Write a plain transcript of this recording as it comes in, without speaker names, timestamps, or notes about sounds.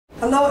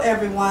Hello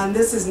everyone,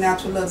 this is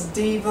Natural Looks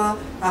Diva.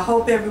 I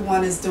hope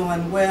everyone is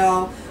doing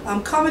well.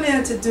 I'm coming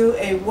in to do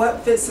a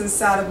what fits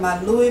inside of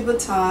my Louis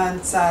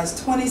Vuitton size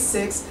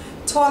 26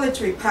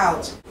 toiletry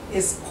pouch.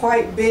 It's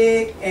quite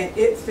big and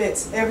it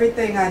fits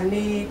everything I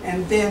need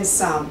and then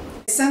some.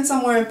 Since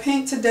I'm wearing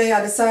pink today,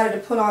 I decided to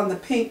put on the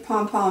pink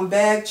pom-pom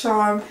bag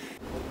charm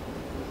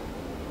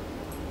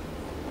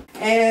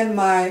and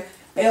my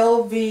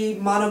LV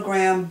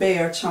Monogram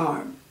bear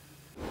charm.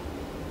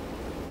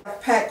 I've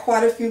packed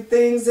quite a few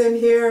things in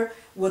here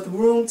with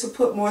room to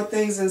put more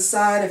things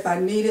inside if I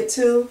needed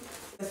to.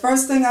 The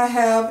first thing I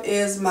have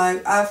is my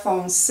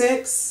iPhone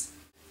 6.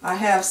 I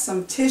have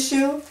some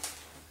tissue,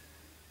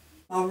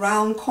 a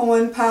round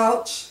coin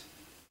pouch,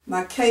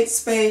 my Kate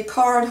Spade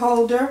card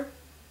holder,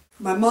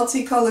 my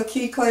multicolor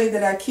key clay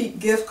that I keep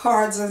gift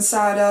cards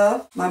inside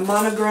of, my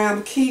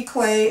Monogram key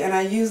clay, and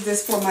I use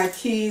this for my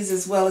keys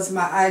as well as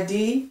my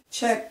ID,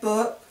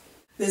 checkbook,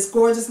 this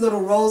gorgeous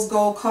little rose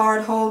gold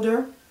card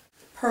holder,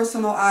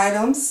 personal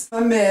items, my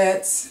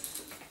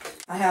meds,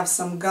 I have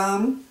some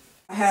gum,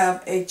 I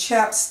have a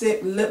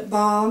chapstick lip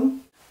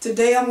balm.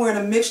 Today I'm wearing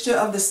a mixture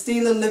of the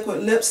Stila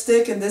liquid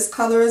lipstick, and this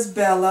color is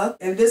Bella,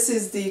 and this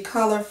is the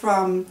color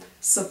from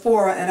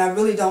Sephora, and I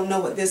really don't know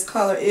what this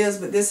color is,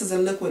 but this is a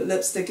liquid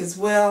lipstick as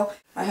well.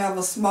 I have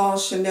a small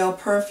Chanel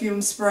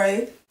perfume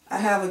spray. I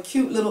have a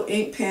cute little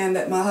ink pen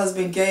that my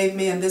husband gave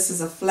me, and this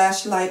is a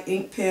flashlight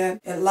ink pen.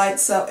 It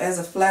lights up as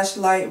a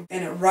flashlight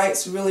and it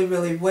writes really,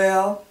 really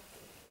well.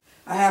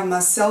 I have my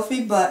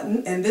selfie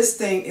button, and this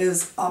thing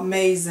is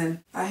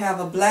amazing. I have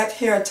a black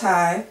hair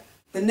tie.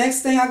 The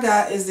next thing I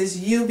got is this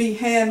UV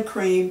hand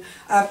cream.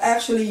 I've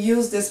actually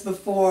used this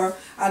before.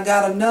 I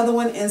got another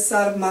one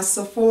inside of my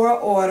Sephora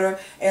order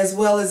as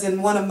well as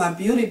in one of my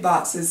beauty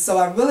boxes. So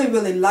I really,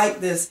 really like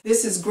this.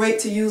 This is great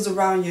to use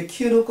around your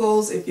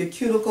cuticles. If your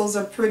cuticles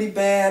are pretty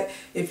bad,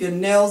 if your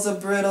nails are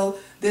brittle,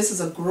 this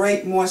is a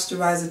great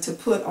moisturizer to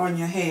put on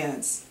your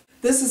hands.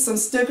 This is some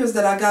stickers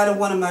that I got in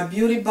one of my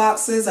beauty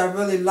boxes. I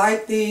really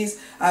like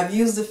these. I've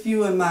used a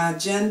few in my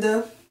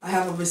agenda. I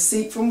have a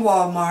receipt from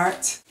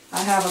Walmart. I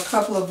have a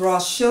couple of raw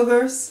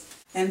sugars,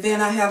 and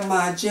then I have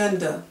my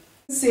agenda.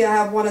 See, I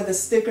have one of the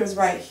stickers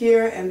right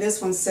here, and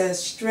this one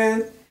says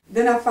strength.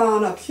 Then I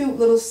found a cute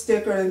little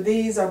sticker, and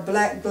these are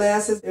black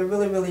glasses. They're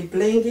really, really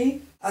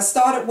blingy. I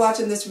started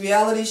watching this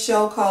reality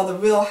show called The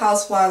Real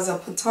Housewives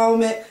of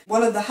Potomac.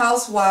 One of the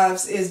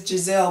housewives is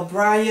Giselle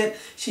Bryant.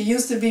 She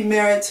used to be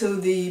married to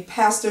the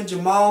pastor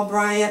Jamal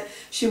Bryant.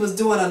 She was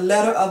doing a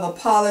letter of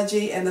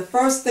apology, and the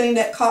first thing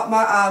that caught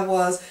my eye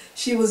was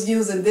she was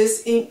using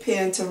this ink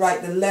pen to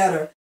write the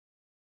letter.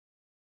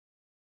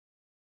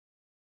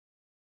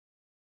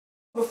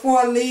 Before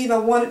I leave, I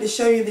wanted to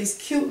show you these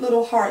cute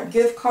little heart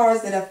gift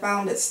cards that I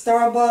found at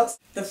Starbucks.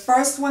 The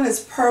first one is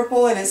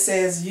purple and it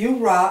says, "You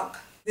rock."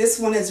 This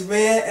one is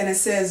red and it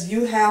says,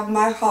 "You have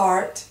my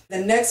heart." The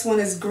next one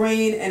is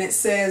green and it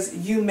says,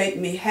 "You make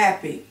me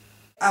happy."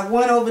 I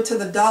went over to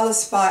the dollar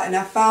spot and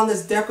I found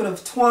this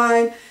decorative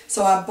twine,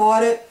 so I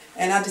bought it,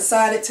 and I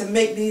decided to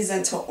make these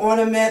into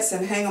ornaments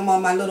and hang them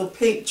on my little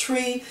pink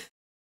tree.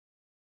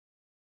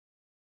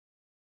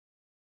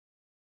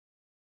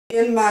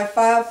 In my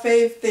 5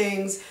 fave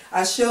things,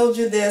 I showed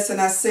you this and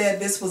I said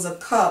this was a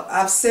cup.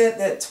 I've said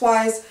that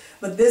twice,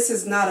 but this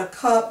is not a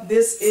cup.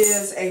 This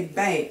is a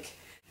bank.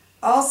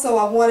 Also,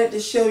 I wanted to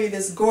show you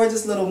this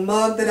gorgeous little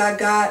mug that I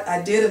got.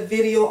 I did a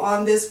video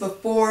on this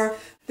before.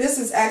 This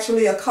is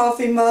actually a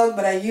coffee mug,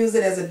 but I use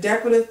it as a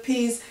decorative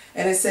piece,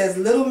 and it says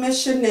Little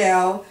Miss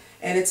Chanel,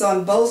 and it's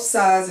on both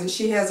sides, and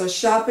she has her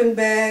shopping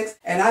bags.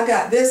 And I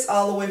got this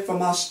all the way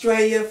from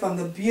Australia from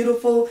the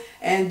beautiful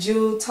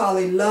Anju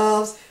Tolly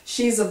Loves.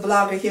 She's a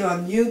blogger here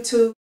on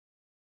YouTube.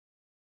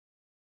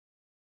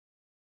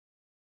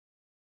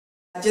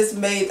 I just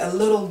made a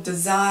little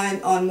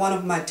design on one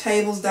of my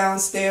tables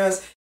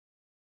downstairs.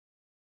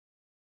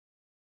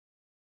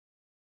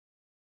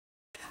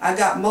 I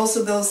got most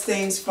of those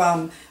things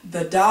from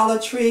the Dollar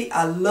Tree.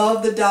 I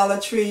love the Dollar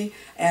Tree,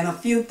 and a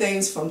few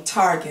things from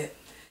Target.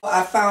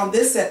 I found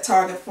this at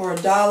Target for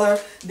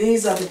 $1.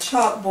 These are the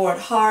chalkboard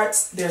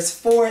hearts. There's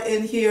 4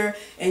 in here,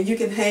 and you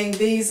can hang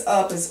these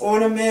up as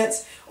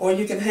ornaments, or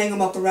you can hang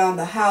them up around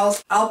the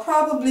house. I'll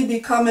probably be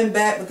coming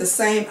back with the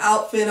same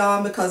outfit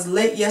on because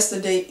late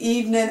yesterday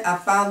evening I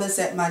found this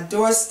at my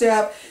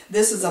doorstep.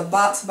 This is a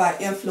box by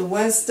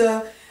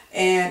Influenza,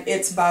 and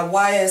it's by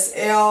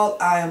YSL.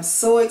 I am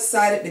so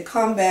excited to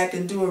come back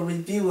and do a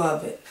review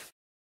of it.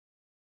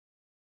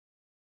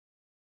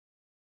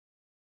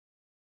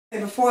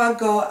 And before I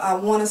go, I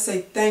want to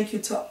say thank you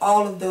to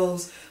all of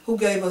those who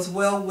gave us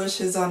well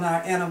wishes on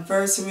our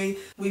anniversary.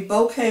 We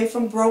both came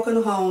from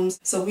broken homes,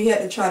 so we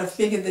had to try to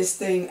figure this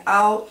thing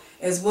out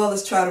as well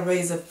as try to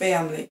raise a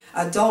family.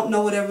 I don't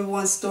know what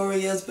everyone's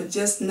story is, but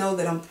just know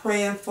that I'm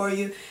praying for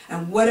you,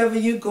 and whatever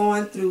you're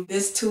going through,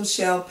 this too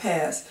shall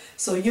pass.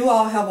 So you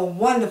all have a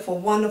wonderful,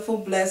 wonderful,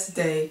 blessed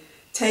day.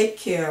 Take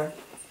care.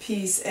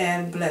 Peace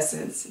and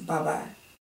blessings. Bye-bye.